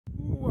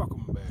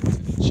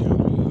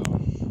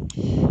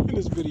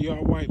this video,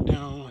 I wiped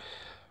down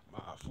my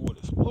Ford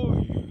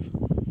Explorer here,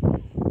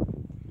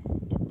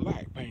 the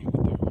black paint with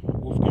the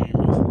Wolfgang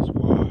rinseless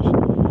wash.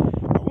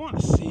 I want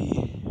to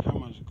see how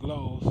much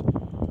gloss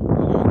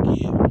will I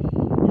get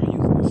by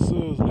using the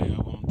suds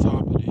lab on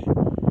top of the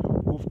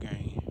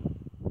Wolfgang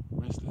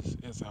rinseless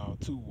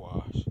SR2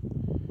 wash.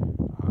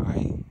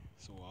 Alright,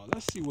 so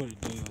let's see what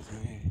it does,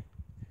 man.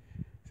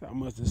 See how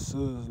much this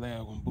suds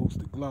lab gonna boost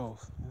the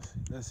gloss.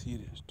 Let's hit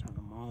it. Let's turn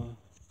them on.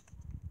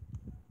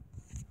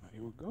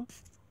 Here we go.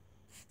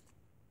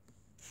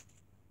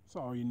 That's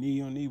all you need.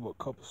 You don't need but a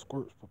couple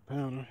squirts per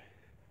pounder.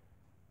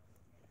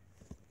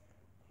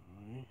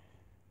 Alright.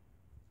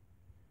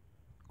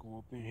 Go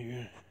up in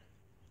here.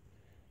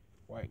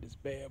 Wipe this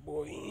bad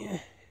boy in.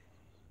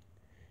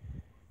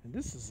 And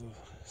this is a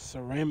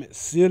ceramic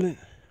sealant.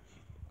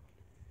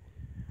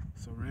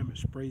 Ceramic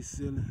spray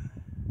sealant.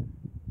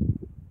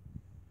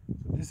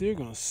 So this here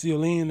gonna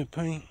seal in the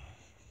paint.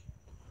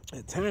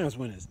 At times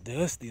when it's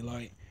dusty,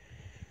 like,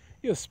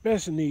 you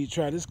especially need to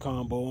try this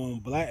combo on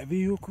black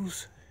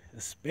vehicles,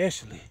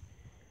 especially.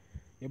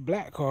 Your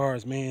black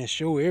cars, man,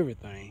 show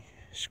everything.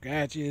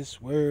 Scratches,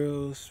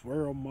 swirls,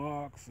 swirl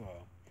marks,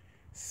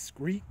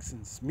 streaks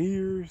and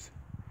smears.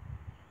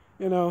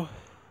 You know,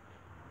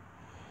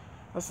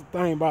 that's the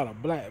thing about a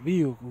black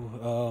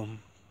vehicle.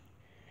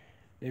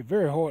 They're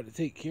very hard to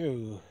take care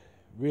of,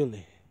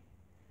 really.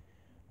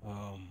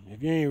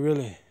 If you ain't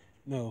really,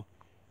 not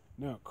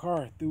a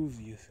car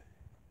enthusiast.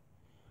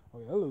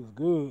 Oh, that looks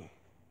good.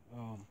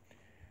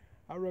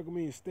 I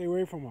recommend you stay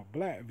away from a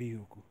black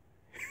vehicle.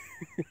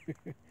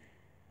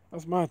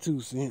 That's my 2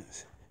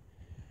 cents.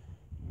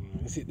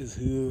 Let's hit this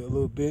hood a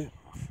little bit.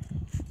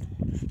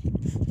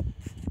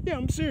 Yeah,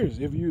 I'm serious.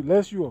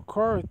 Unless you're a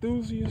car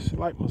enthusiast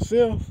like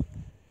myself,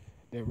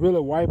 that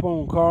really wipe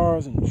on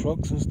cars and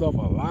trucks and stuff a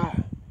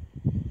lot,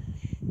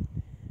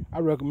 I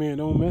recommend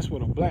don't mess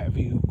with a black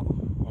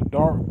vehicle or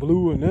dark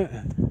blue or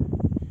nothing.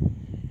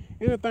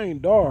 Anything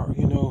dark,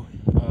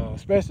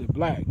 especially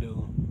black,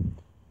 dude.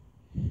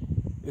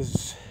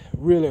 It's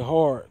really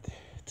hard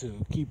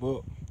to keep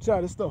up. See how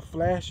this stuff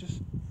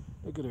flashes?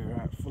 Look at it,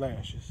 how it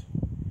flashes.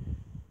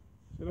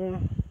 See there?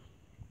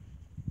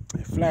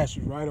 It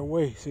flashes right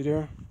away. See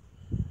there?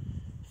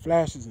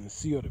 Flashes and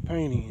seal the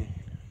paint in.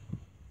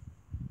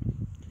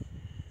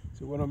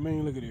 See what I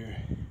mean? Look at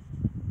there.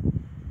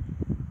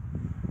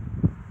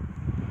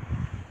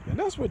 And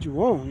that's what you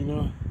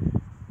want,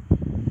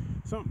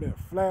 Something that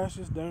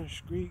flashes, doesn't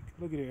streak.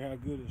 Look at it, how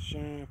good it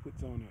shine,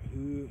 puts on that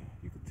hood.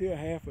 You can tell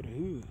half of the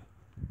hood.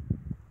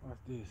 Watch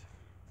this.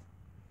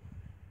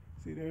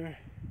 See there?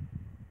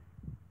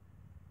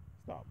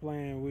 Stop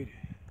playing with it.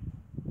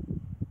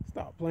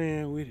 Stop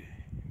playing with it.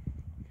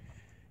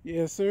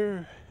 Yes,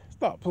 sir.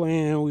 Stop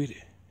playing with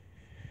it.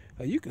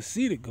 You can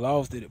see the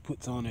gloss that it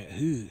puts on that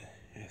hood,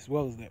 as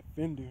well as that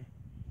fender.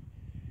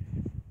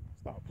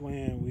 Stop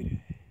playing with it.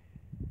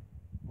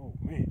 Oh,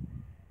 man.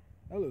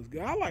 That looks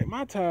good. I like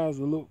my tires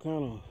to look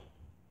kind of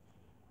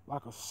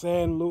like a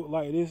satin look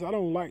like this. I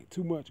don't like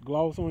too much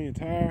gloss on your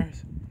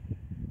tires.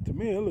 To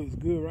me, it looks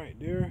good right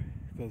there,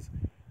 because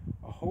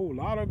a whole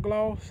lot of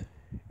gloss,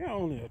 it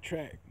only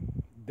attract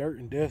dirt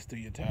and dust to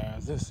your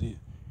tires. That's it.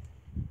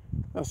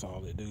 That's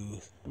all it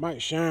does. It might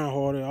shine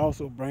harder,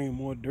 also bring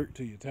more dirt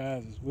to your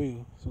tires as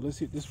well. So let's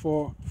hit this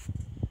far.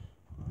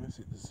 Let's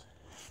hit this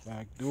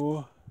back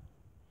door.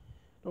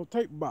 Don't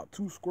take about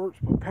 2 squirts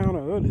per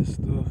pounder of this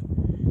stuff.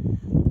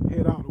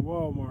 Head out to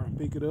Walmart and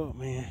pick it up,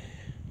 man.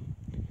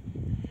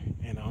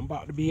 And I'm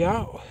about to be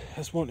out. I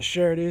just want to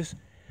share this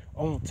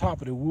on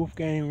top of the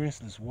Wolfgang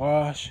rinseless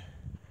wash.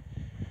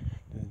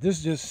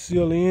 This just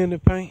seal in the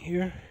paint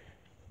here.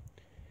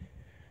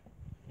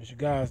 As you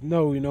guys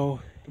know,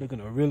 looking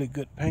at a really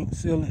good paint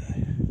sealant.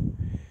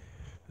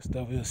 This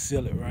stuff will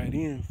seal it right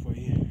in for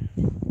you.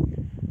 Look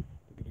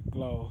at the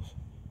gloss.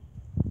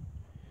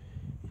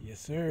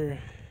 Yes, sir.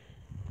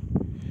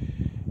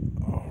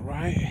 All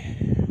right.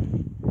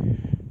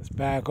 Let's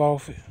back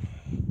off it.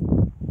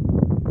 Yeah,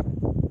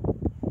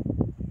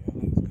 it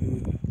looks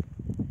good.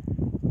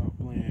 Stop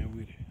playing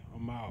with it.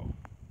 I'm out.